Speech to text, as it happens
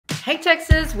Hey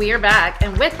Texas, we are back,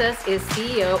 and with us is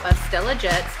CEO of Stella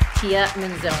Jets, Tia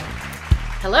Minzoni.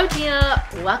 Hello Tia,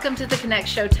 welcome to the Connect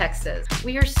Show Texas.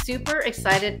 We are super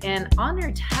excited and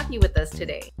honored to have you with us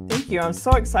today. Thank you, I'm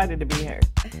so excited to be here.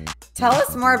 Tell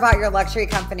us more about your luxury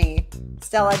company,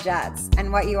 Stella Jets,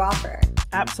 and what you offer.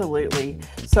 Absolutely.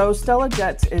 So Stella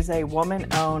Jets is a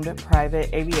woman-owned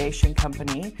private aviation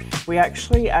company. We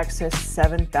actually access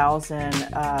 7,000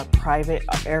 private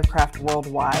aircraft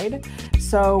worldwide.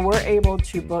 So we're able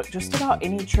to book just about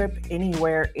any trip,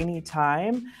 anywhere,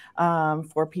 anytime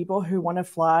for people who want to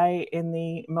fly in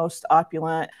the most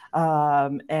opulent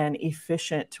and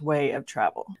efficient way of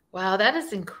travel. Wow, that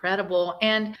is incredible.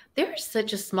 And there's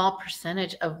such a small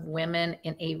percentage of women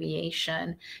in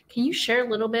aviation. Can you share a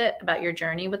little bit about your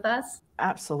journey with us?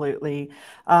 Absolutely.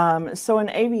 So in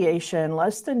aviation,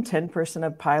 less than 10%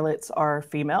 of pilots are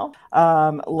female.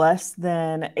 Less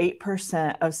than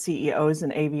 8% of CEOs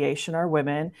in aviation are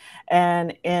women.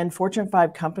 And in Fortune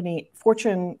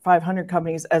 500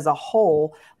 companies as a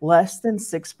whole, less than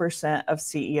 6% of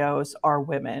CEOs are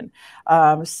women.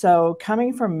 So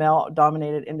coming from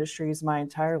male-dominated industries my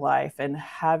entire life and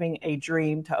having a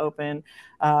dream to open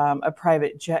a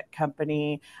private jet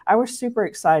company, I was super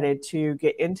excited to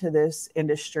get into this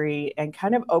industry and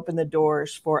kind of open the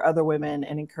doors for other women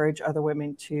and encourage other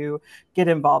women to get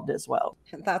involved as well.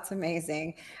 That's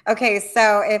amazing. Okay,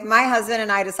 so if my husband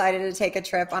and I decided to take a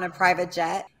trip on a private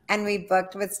jet and we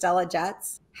booked with Stella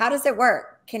Jets, how does it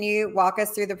work? Can you walk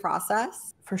us through the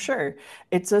process? For sure.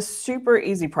 It's a super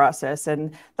easy process.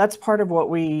 And that's part of what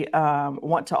we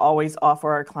want to always offer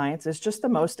our clients is just the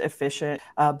most efficient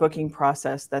booking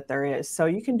process that there is. So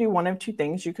you can do one of two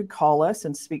things. You could call us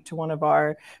and speak to one of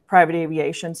our private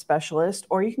aviation specialists,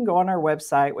 or you can go on our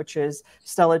website, which is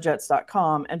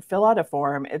stellajets.com, and fill out a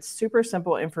form. It's super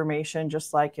simple information,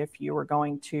 just like if you were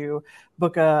going to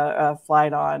book a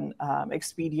flight on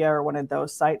Expedia or one of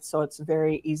those sites. So it's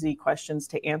very easy questions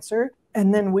to answer.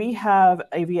 And then we have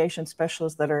aviation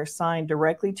specialists that are assigned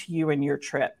directly to you and your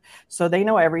trip. So they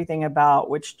know everything about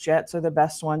which jets are the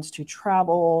best ones to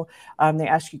travel. They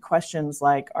ask you questions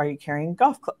like, are you carrying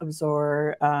golf clubs,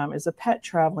 or is a pet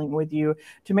traveling with you,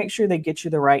 to make sure they get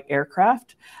you the right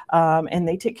aircraft. And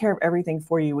they take care of everything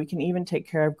for you. We can even take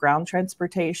care of ground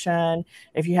transportation.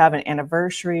 If you have an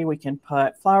anniversary, we can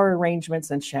put flower arrangements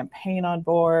and champagne on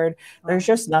board. There's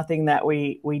just nothing that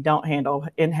we don't handle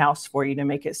in-house for you to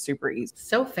make it super easy.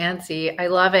 So fancy. I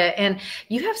love it. And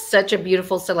you have such a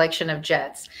beautiful selection of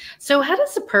jets. So how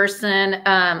does a person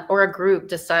or a group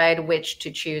decide which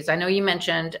to choose? I know you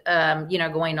mentioned,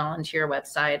 going on to your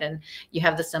website and you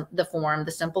have the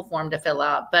simple form to fill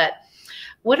out, but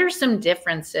what are some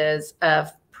differences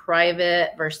of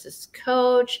private versus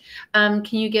coach? Can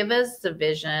you give us the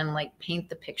vision, like paint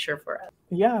the picture for us?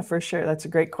 Yeah, for sure. That's a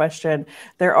great question.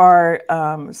 There are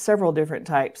several different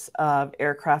types of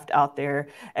aircraft out there,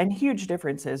 and huge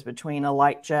differences between a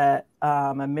light jet,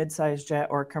 a mid-sized jet,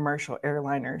 or a commercial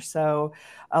airliner. So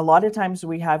a lot of times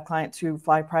we have clients who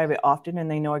fly private often and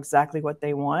they know exactly what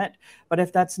they want. But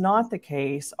if that's not the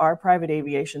case, our private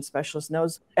aviation specialist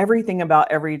knows everything about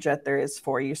every jet there is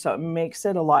for you. So it makes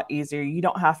it a lot easier. You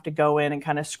don't have to go in and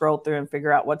kind of scroll through and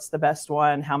figure out what's the best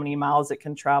one, how many miles it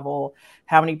can travel,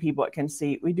 how many people it can seat.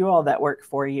 We do all that work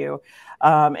for you.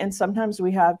 And sometimes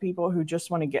we have people who just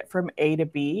want to get from A to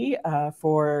B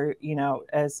for,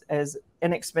 as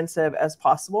inexpensive as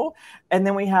possible. And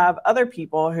then we have other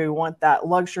people who want that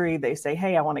luxury. They say,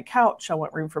 hey, I want a couch. I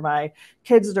want room for my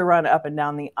kids to run up and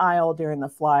down the aisle during the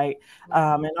flight.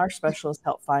 And our specialists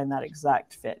help find that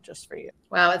exact fit just for you.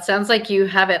 Wow, it sounds like you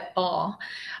have it all.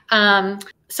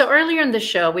 So earlier in the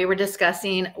show, we were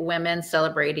discussing women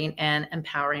celebrating and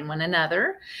empowering one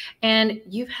another. And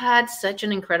you've had such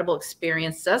an incredible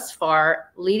experience thus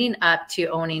far leading up to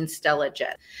owning Stella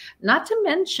Jet, not to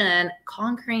mention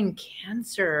conquering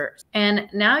cancer. And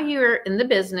now you're in the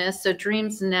business, so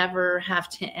dreams never have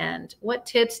to end. What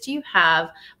tips do you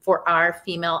have for our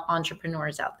female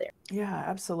entrepreneurs out there? Yeah,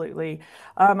 absolutely.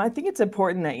 I think it's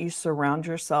important that you surround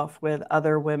yourself with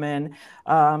other women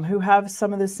who have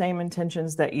some of the same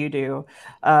intentions that you do.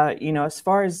 As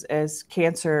far as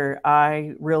cancer,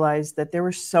 I realized that there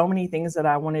were so many things that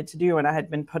I wanted to do and I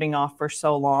had been putting off for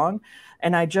so long.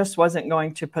 And I just wasn't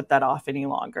going to put that off any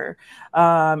longer.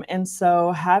 And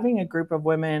so having a group of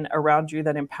women around you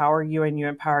that empower you and you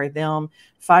empower them,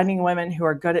 finding women who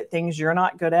are good at things you're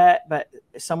not good at, but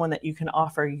someone that you can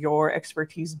offer your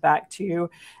expertise back to,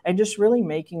 and just really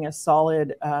making a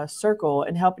solid circle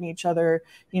and helping each other,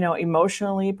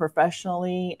 emotionally,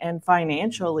 professionally, and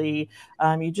financially.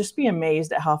 You'd just be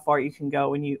amazed at how far you can go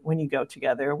when you go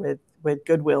together with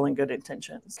goodwill and good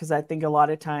intentions. Because I think a lot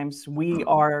of times we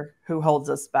are who holds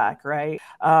us back, right?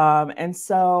 And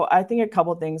so I think a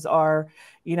couple things are,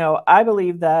 I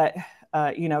believe that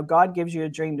God gives you a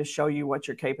dream to show you what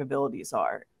your capabilities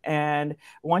are. And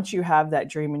once you have that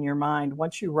dream in your mind,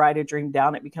 once you write a dream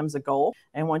down, it becomes a goal.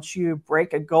 And once you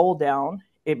break a goal down,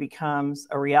 it becomes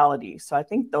a reality. So I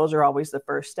think those are always the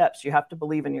first steps. You have to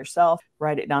believe in yourself,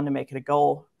 write it down to make it a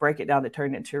goal, break it down to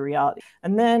turn it into a reality.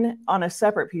 And then on a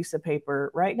separate piece of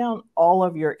paper, write down all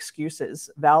of your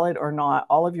excuses, valid or not,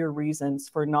 all of your reasons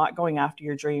for not going after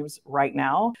your dreams right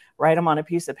now. Write them on a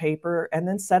piece of paper and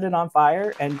then set it on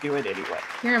fire and do it anyway.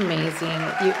 You're amazing.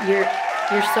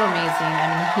 You're so amazing. I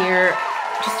mean, here,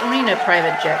 just owning a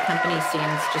private jet company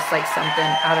seems just like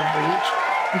something out of reach.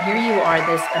 And here you are,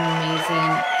 this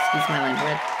amazing, excuse my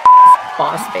language,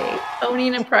 boss babe,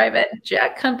 owning a private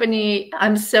jet company.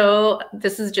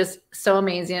 This is just so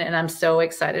amazing, and I'm so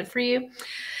excited for you.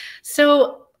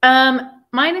 So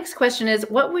my next question is,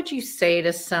 what would you say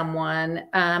to someone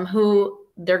who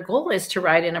their goal is to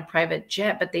ride in a private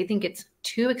jet, but they think it's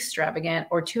too extravagant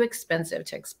or too expensive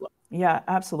to explore? Yeah,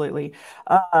 absolutely.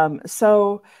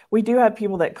 So we do have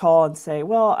people that call and say,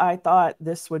 well, I thought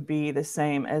this would be the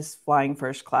same as flying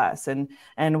first class.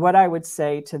 And what I would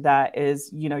say to that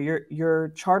is,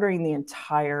 you're chartering the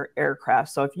entire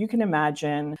aircraft. So if you can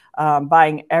imagine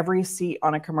buying every seat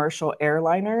on a commercial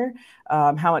airliner,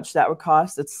 how much that would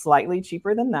cost, it's slightly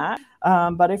cheaper than that.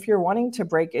 But if you're wanting to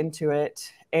break into it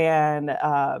and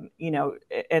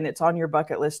and it's on your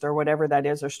bucket list or whatever that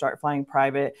is, or start flying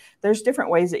private, there's different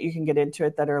ways that you can get into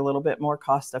it that are a little bit more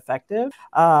cost effective.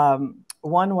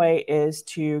 One way is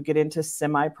to get into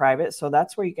semi-private. So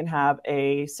that's where you can have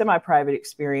a semi-private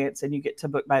experience and you get to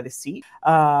book by the seat.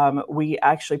 We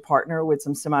actually partner with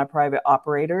some semi-private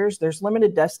operators. There's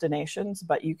limited destinations,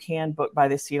 but you can book by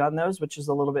the seat on those, which is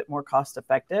a little bit more cost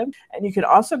effective. And you can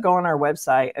also go on our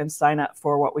website and sign up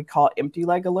for what we call empty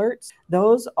leg alerts.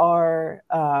 Those are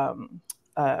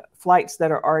flights that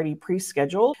are already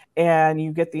pre-scheduled, and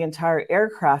you get the entire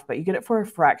aircraft, but you get it for a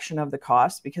fraction of the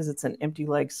cost because it's an empty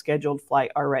leg scheduled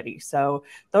flight already. So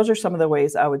those are some of the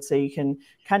ways I would say you can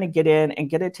kind of get in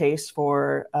and get a taste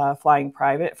for flying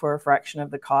private for a fraction of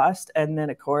the cost. And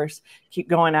then, of course, keep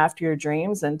going after your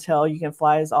dreams until you can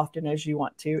fly as often as you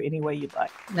want to, any way you'd like.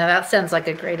 Now that sounds like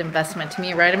a great investment to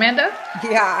me, right, Amanda?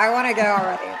 Yeah, I want to go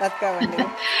already. Let's go, Wendy.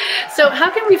 So how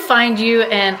can we find you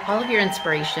and all of your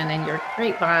inspiration and your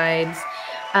great vibes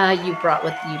you brought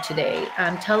with you today?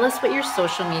 Tell us what your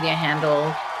social media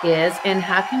handle is and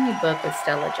how can we book with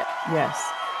Stella Jets?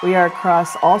 Yes, we are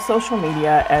across all social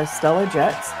media as Stella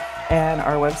Jets, and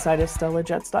our website is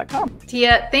stellajets.com.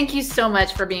 Tia, thank you so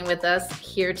much for being with us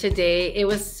here today. It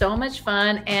was so much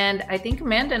fun, and I think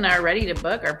Amanda and I are ready to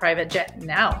book our private jet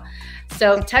now.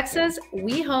 So Texas,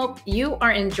 we hope you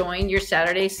are enjoying your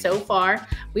Saturday so far.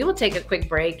 We will take a quick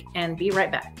break and be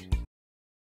right back.